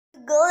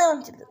గోలే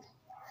ఉంటుంది.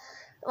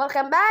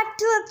 Welcome back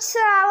to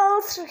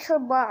channel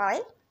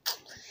bye.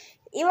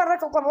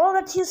 ఇవరకు ఒక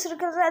movie చూసారు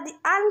కదా, అది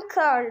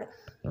అన్కల్డ్.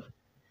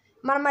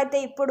 మనమైతే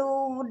ఇప్పుడు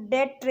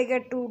డెట్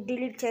ట్రిగర్ 2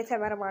 డిలీట్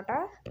చేసామన్నమాట.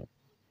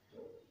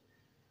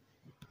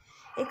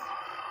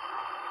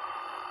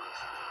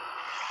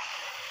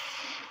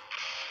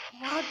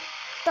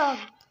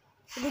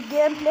 ఇది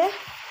గేమ్ ప్లే.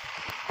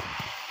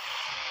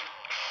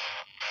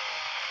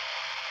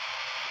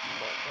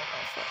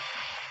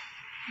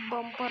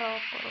 బంపర్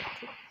ఆఫర్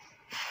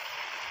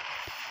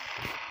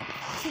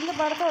కింద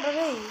పడతారు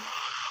రే.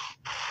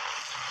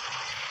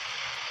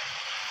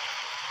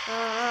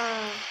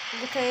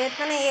 ఇట్లా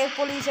చేస్తేనే ఎయిర్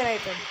పొల్యూషన్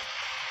అవుతుంది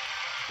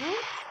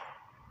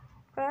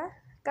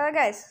కదా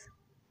guys.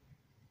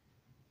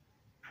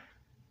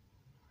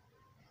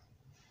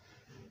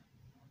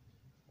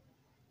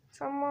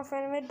 Some of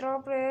enemy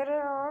drop rare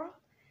or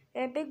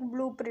epic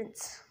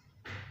blueprints.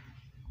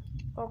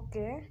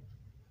 Okay.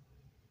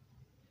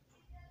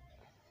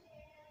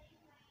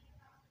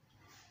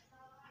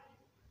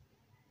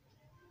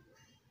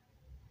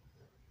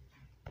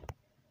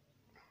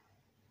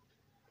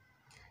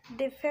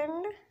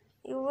 Defend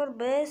your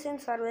base in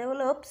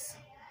survival ops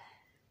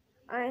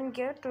and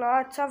get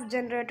lots of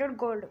generated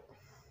gold.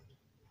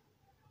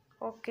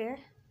 Okay.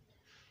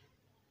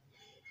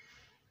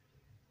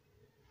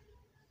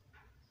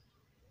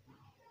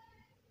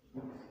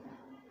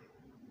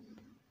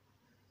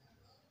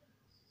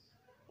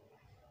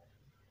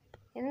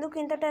 ఎందుకు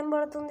ఇంత టైం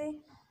పడుతుంది?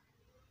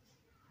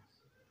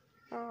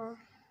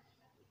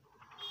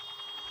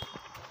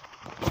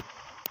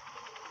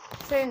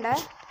 ఫ్రెండా?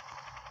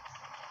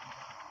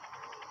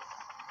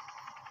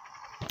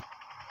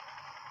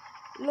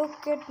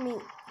 Look at me.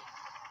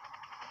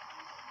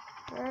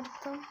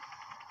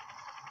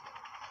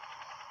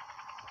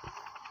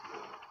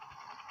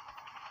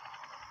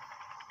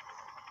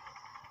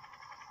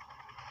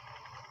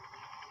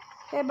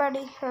 Hey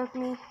buddy, help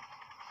me.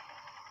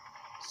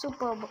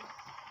 Superb.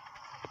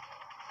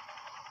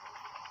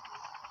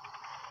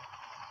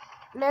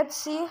 Let's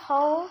see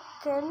how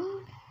can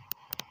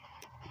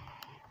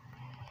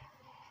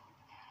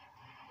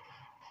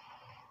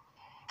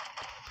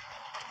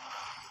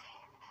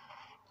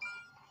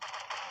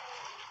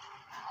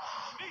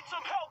need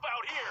some help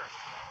out here.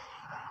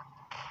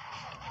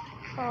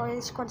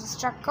 ఇది కొంచెం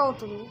struck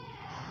అవుతుంది.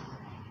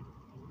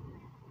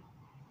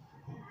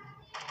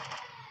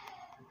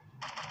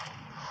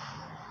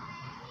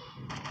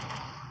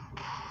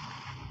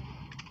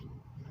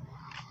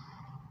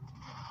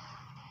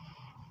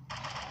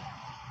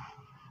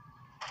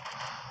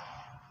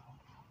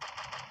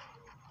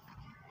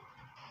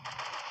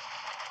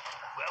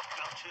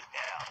 Welcome to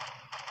hell.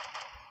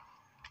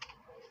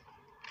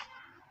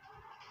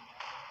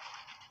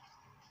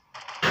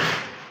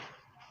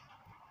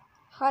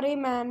 Hurry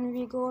man,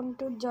 we going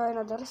to join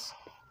others.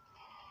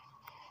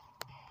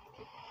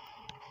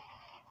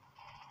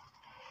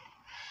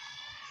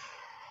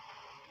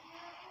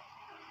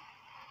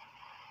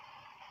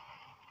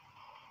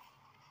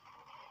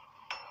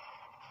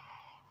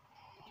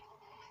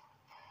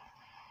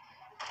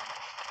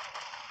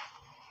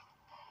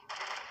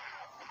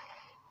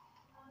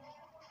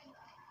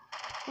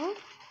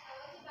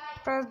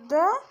 Press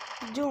the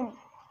zoom.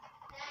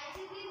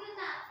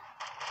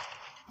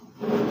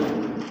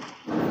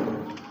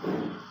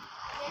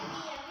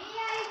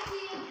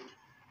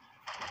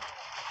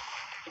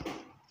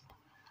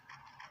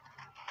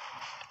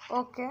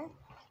 Okay.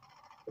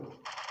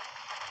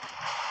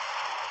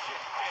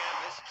 Damn,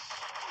 this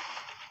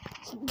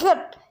is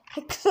Good.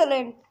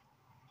 Excellent.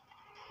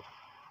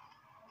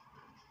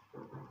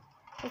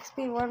 XP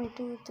 1,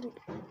 2, 3.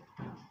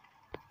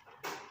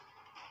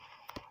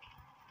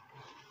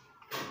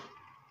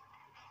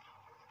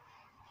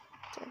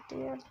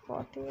 Years,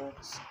 40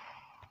 years.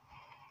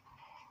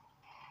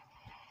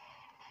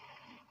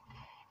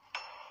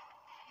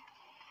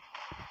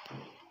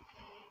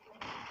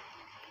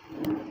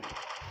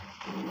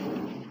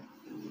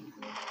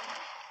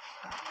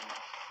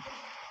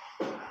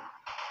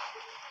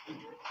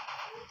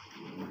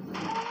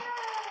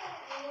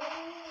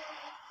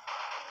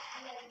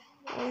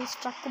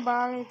 Struck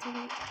బాగా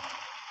అవుతుంది.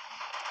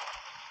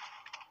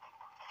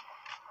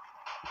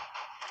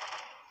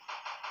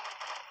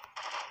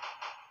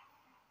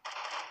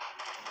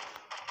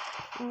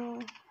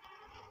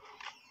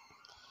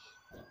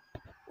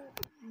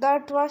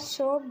 That was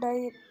so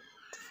diet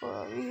for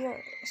we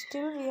are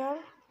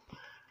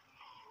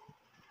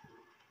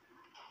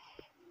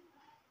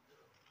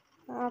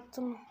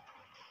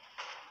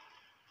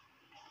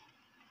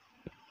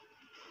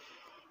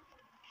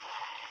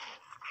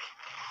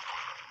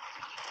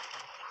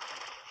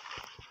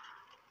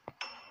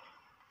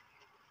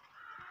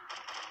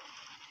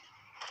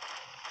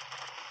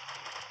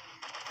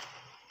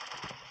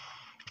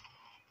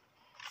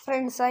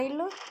friends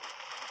aisle.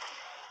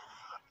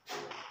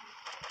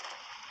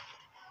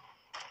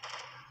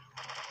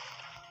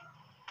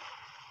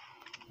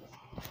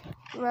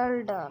 Well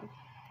done.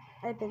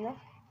 అయిపోయిందా?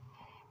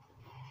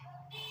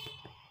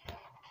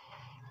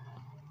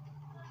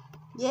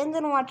 ఏంది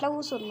నువ్వు అట్లా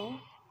కూర్చున్నావు?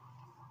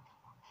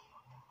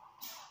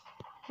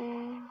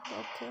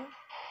 Okay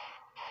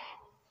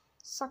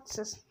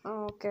success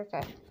okay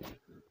okay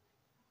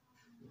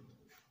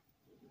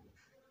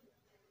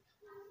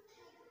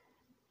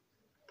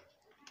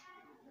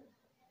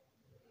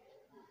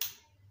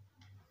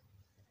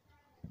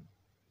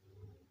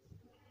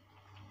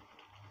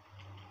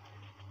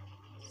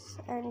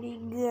and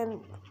again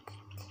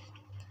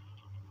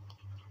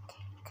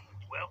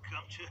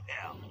Welcome to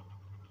hell.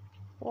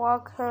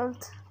 walk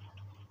health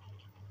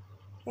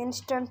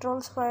instant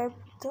rolls swipe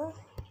the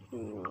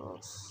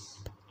heroes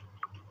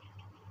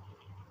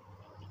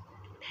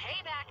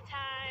Payback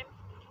time.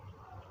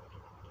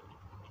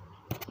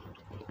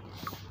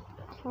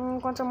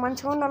 కొంచెం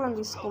మంచిగా ఉండాలని I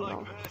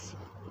తీసుకుందాం like this.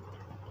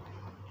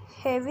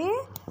 Heavy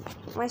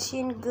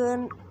machine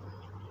gun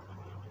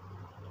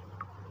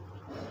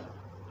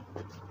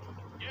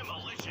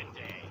Demolition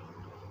day.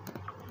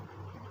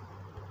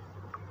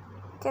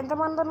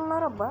 ఎంతమంది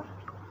ఉన్నారు అబ్బా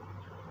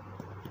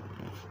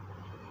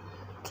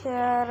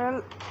క్యారల్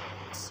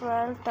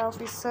స్వాల్ట్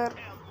ఆఫీసర్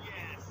Hell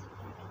yes.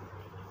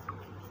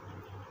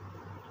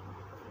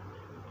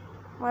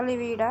 మళ్ళీ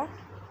వీడా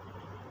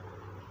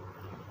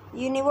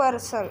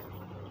యూనివర్సల్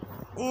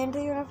ఏంటి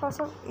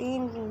యూనివర్సల్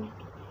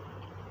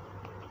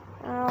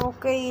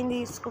ఓకే ఈయన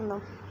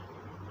తీసుకుందాం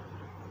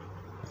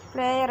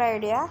ప్లేయర్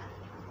ఐడియా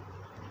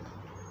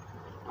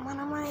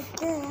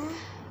మనమైతే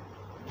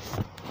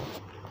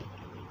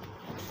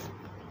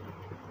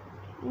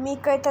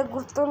మీకైతే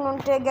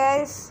గుర్తుంటే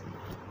గైస్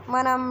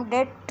మనం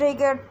డెడ్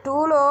ట్రిగర్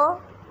 2లో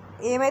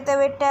ఏమైతే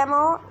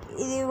పెట్టామో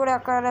ఇది కూడా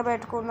అక్కడ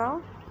పెట్టుకుందాం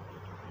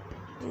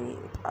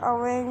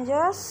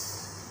Avengers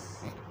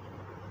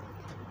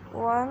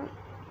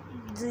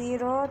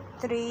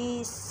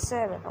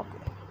 1037 okay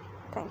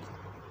thank you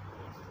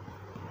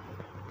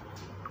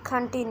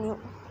continue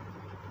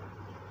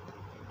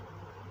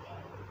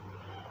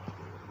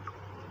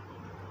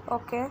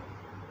okay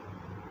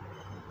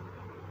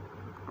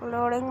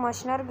loading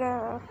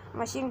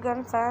machine gun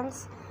fans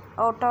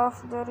out of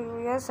the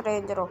US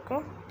Ranger okay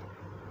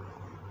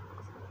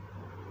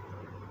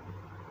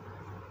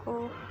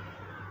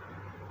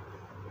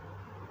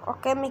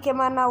okay మీకు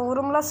ఏమన్నా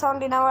ఉరుముల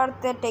సౌండ్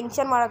వినబడితే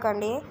టెన్షన్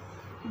పడకండి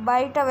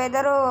బయట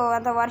వెదరు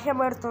అంత వర్షం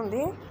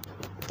పడుతుంది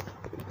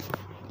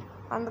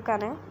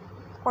అందుకనే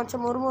కొంచెం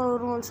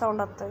ఉరుములు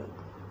సౌండ్ వస్తుంది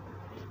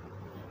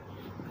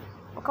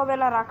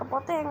ఒకవేళ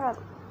రాకపోతే ఏం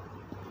కాదు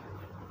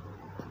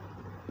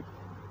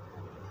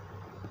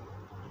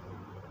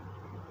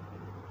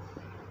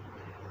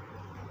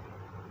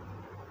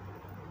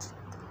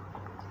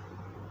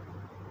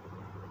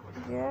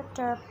get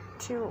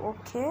active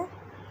okay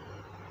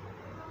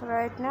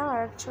right now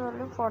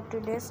actually 40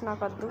 days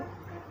నాకద్దు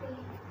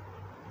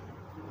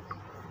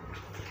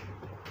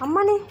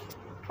అమ్మని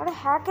అరే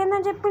హ్యాక్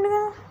అయిందని చెప్పిండు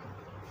కదా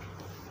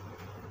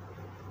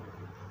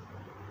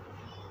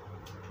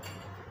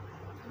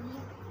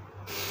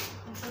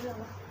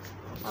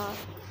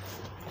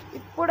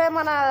ఇప్పుడే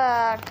మన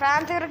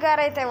క్రాంతిర్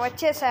గారు అయితే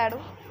వచ్చేసాడు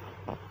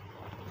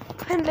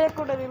పని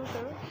లేకుండా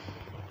తింటాడు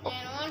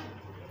నేను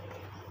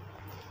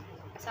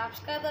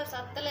సబ్స్క్రైబర్స్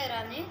వస్తలేరా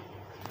అని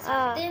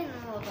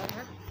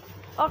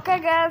ఓకే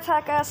గైస్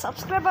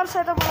సబ్స్క్రైబర్స్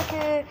అయితే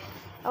మనకి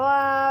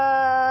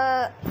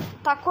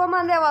తక్కువ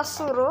మందే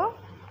వస్తున్నారు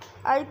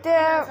అయితే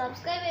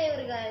సబ్స్క్రైబ్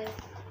అయ్యారు గాయస్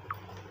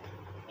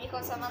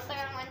మీకోసం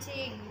అంతగా మంచి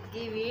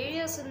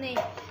వీడియోస్ ఉన్నాయి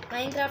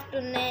మైన్క్రాఫ్ట్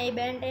ఉన్నాయి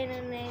బెంటైన్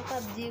ఉన్నాయి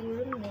పబ్జీ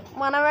కూడా ఉన్నాయి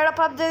మన వేడ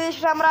పబ్జీ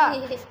తీసిరామ్రా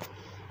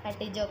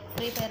అట్టి జోక్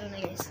ఫ్రీ ఫైర్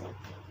ఉన్నాయి గైస్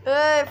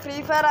ఫ్రీ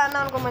ఫైర్ అన్న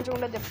అనుకో మంచిగా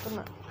ఉండదు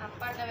చెప్తున్నా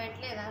అప్పట్లో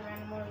పెట్టలేదా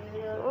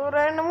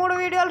 2-3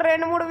 వీడియోలు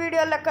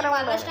లెక్కనే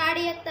స్టార్ట్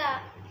చేస్తా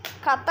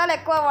కథలు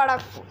ఎక్కువ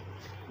వాడకు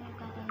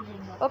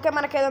ఓకే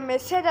మనకి ఏదో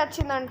మెసేజ్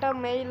వచ్చిందంట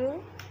mail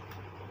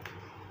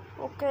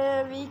okay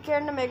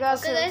weekend mega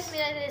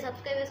subscribe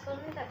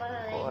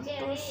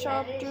చేసుకోండి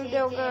షాప్ ట్యూస్డే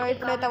ఒక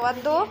ఇప్పుడైతే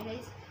వద్దు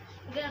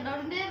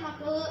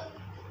మాకు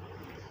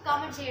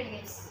కామెంట్ చేయండి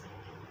గైస్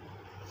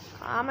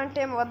కామెంట్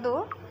ఏం వద్దు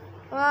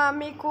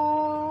మీకు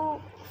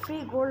ఫ్రీ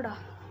గోల్డా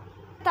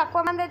తక్కువ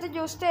మంది అయితే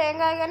చూస్తే ఏం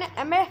కాదు కానీ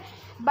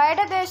బయట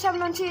దేశం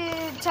నుంచి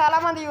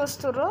చాలామంది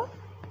చూస్తుర్రు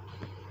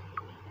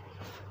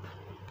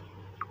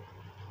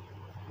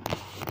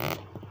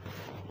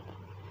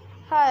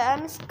హాయ్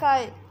ఐఎమ్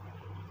స్కై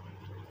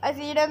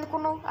అది ఈడెందుకు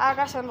నువ్వు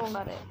ఆకాశంలో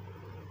ఉండాలి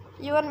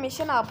your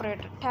machine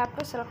operator tap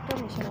to select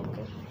machine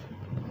okay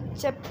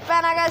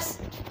చెప్పానా గైస్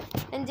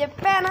నేను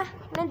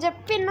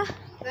చెప్పినా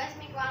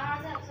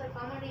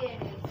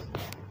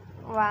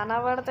వాన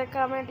పడితే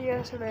కామెంట్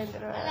చేసుడు ఏంటి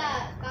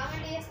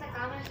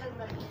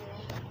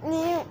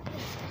నీ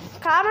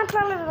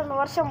కామెంట్లలో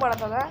వర్షం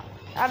పడుతుందా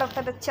ఆడ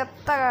పెద్ద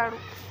చెత్తగాడు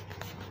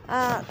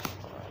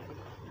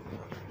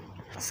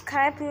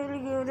Skype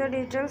give the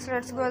details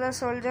let's go the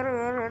soldier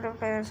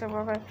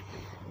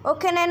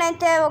okay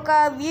నేనైతే ఒక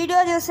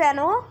వీడియో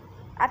చూశాను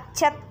ఆ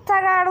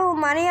చెత్తగాడు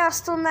మనీ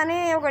వస్తుందని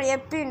ఒకడు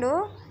చెప్పిండు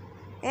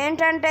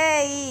ఏంటంటే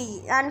ఈ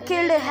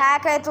అన్కిల్డ్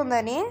హ్యాక్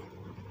అవుతుందని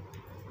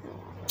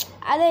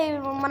అదే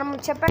మనం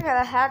చెప్పాం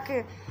కదా హ్యాక్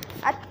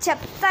ఆ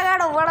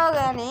చెత్తగాడు ఇవ్వడో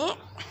కానీ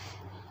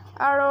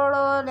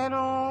ఆడోడు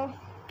నేను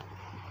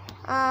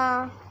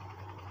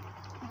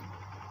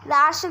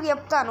లాస్ట్కి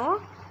చెప్తాను.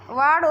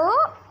 వాడు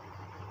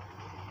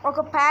ఒక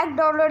ప్యాక్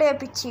డౌన్లోడ్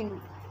చేయించిండు.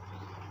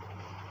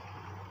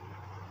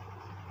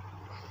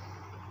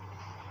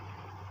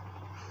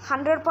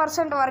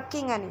 100%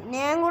 వర్కింగ్ అని.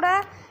 నేను కూడా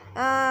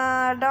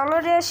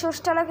డౌన్లోడ్ చేసి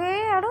చూసేటలకి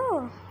ఆడు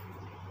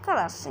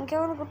కలాస్.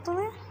 ఇంకేమైనా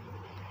గుర్తుంది?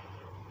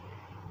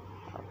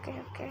 ఓకే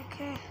ఓకే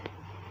ఓకే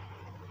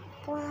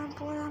పోదాం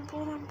పోదాం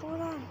పోదాం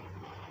పోదాం.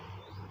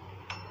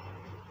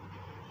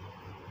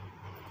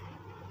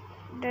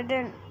 Dead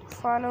and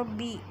follow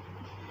B.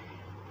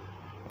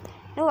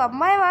 నువ్వు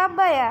అమ్మాయివా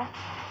అబ్బాయా?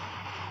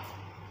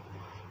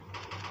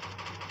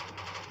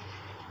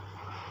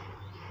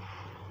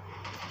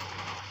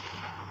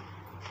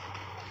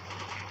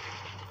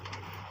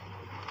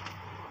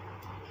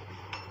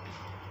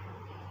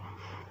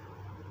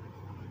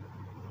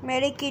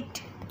 Medkit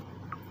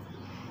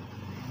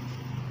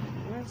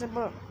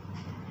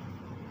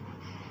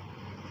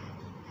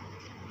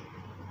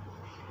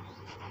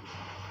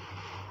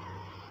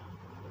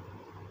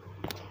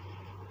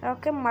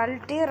okay.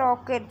 Multi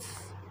rockets.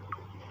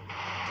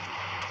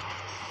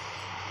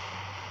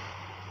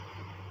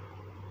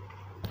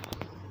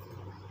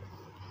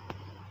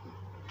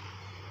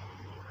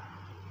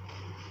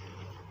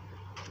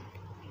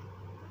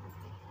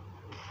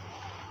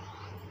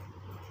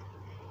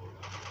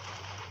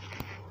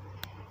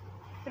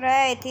 రే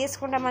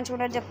తీసుకుంటే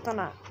మంచిగా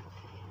చెప్తున్నా.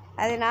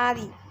 అది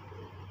నాది.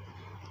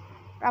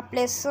 ఆ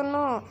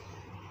ప్లస్ను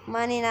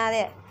మనీ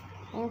నాదే.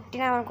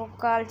 ఉంటినా మనకు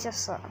కాల్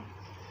చేస్తా.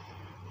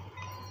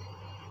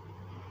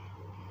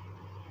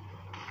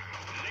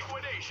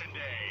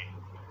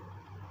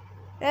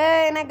 ఏ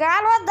నా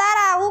గాలి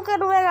వద్దారా? ఊకే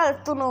నువ్వే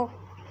కలుపుతున్నావు.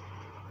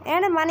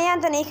 ఏంటి మనీ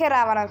అంతా నీకే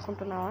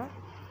రావాలనుకుంటున్నావా?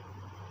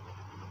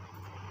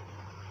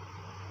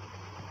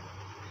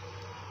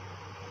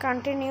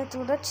 Continue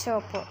to the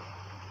shop.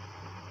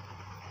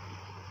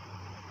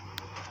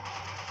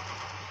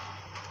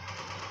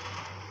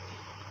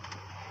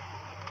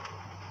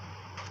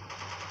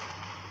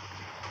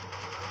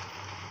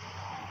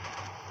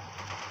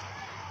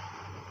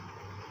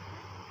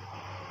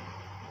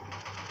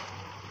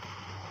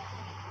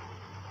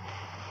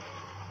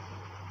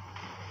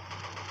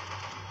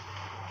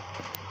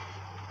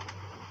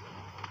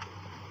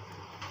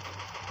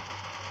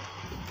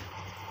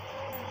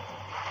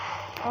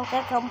 Okay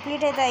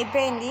complete అయితే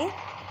అయిపోయింది.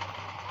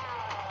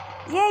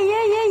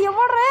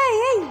 ఎవడ్రా?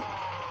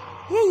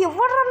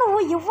 ఎవడ్రా నువ్వు?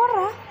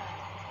 ఎవడ్రా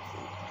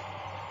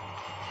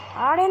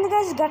ఆడేందుకు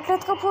గట్ల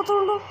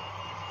ఎత్తుకపోతుండు?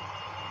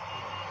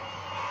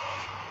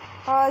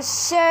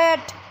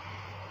 షట్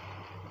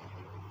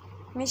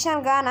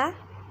మిషన్ గానా?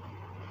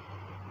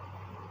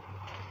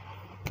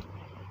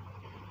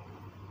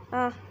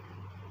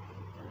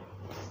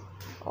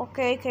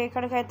 ఓకే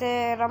ఇక్కడికైతే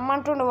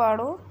రమ్మంటుండు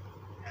వాడు.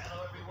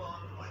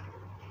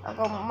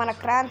 మన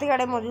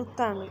క్రాంతిగాడేమో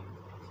చూస్తాడు.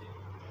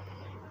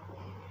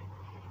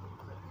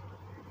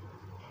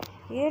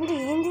 ఏంటి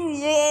ఏంటి?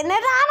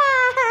 నేను రానా?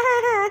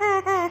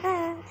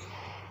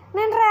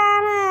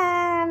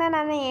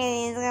 నన్ను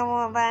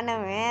తీసుకుపోతాను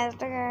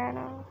వేస్ట్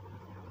కాడు.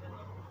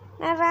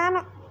 నేను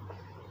రాను.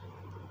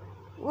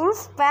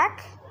 Wolf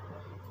pack.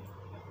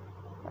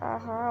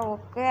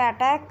 Okay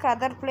attack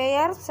other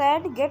players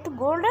and get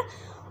gold.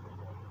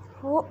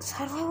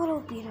 Survival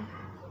ఓపీనా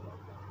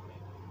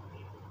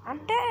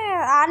అంటే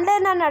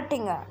ఆన్లైన్ అన్నట్టు.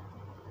 ఇంకా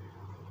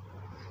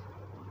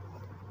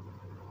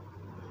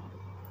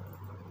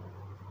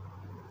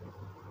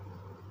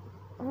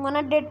మన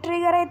డెడ్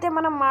ట్రిగర్ అయితే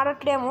మనం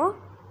ఆడట్లేము.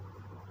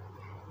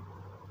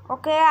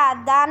 ఓకే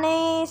దాని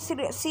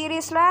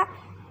సిరీస్లో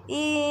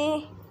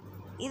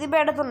ఇది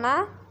పెడుతున్నా.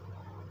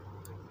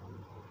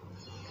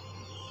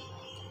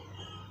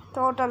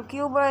 టోటల్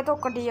క్యూబ్ అయితే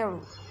ఒకటి ఇవ్వడు.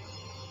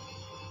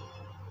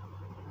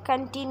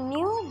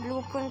 Continue blue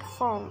print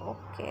found.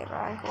 Okay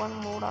rank 1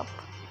 mood up.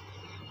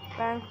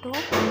 Rank 2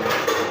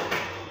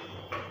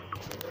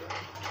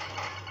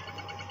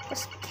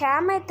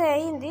 scam అయితే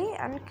అయింది.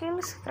 అన్కిల్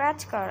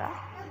స్క్రాచ్ కాడ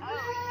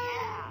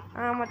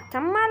మా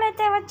తమ్మాల్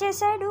అయితే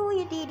వచ్చేసాడు.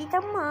 ఇది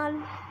తమ్మాల్.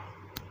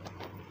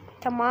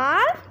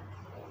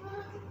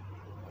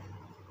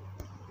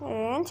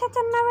 ఏం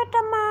చేస్తున్నావే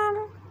తమ్మాల్?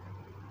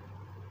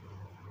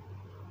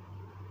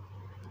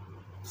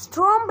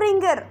 స్ట్రోమ్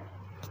బ్రింగర్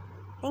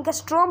ఇంకా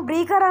స్ట్రోమ్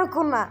బ్రీకర్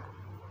అనుకున్నా.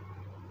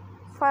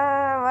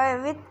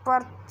 With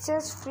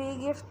purchase free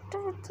gift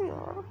with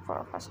your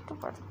first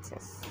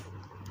purchase.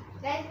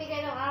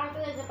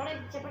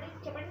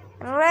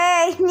 రే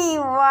నీ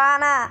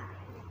వానా.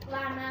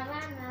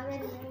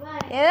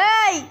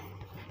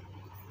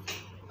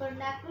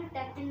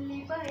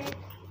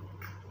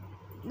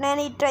 నేను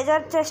ఈ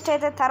ట్రెజర్ చెస్ట్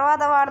అయితే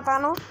తర్వాత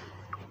వాడతాను.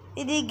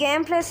 ఇది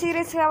గేమ్ ప్లే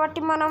సిరీస్ కాబట్టి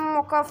మనం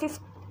ఒక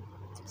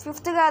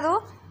ఫిఫ్త్ కాదు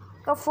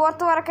ఒక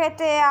 4th వరకు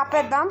అయితే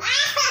ఆపేద్దాం.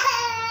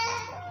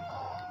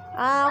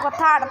 ఒక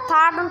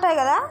థర్డ్ ఉంటాయి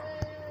కదా,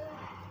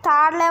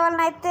 థర్డ్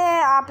లెవెల్ని అయితే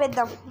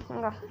ఆపేద్దాం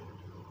ఇంకా.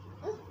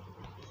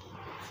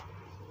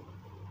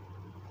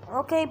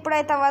 ఓకే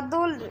ఇప్పుడైతే వద్దు.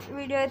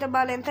 వీడియో అయితే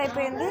బాగా లెంత్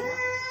అయిపోయింది.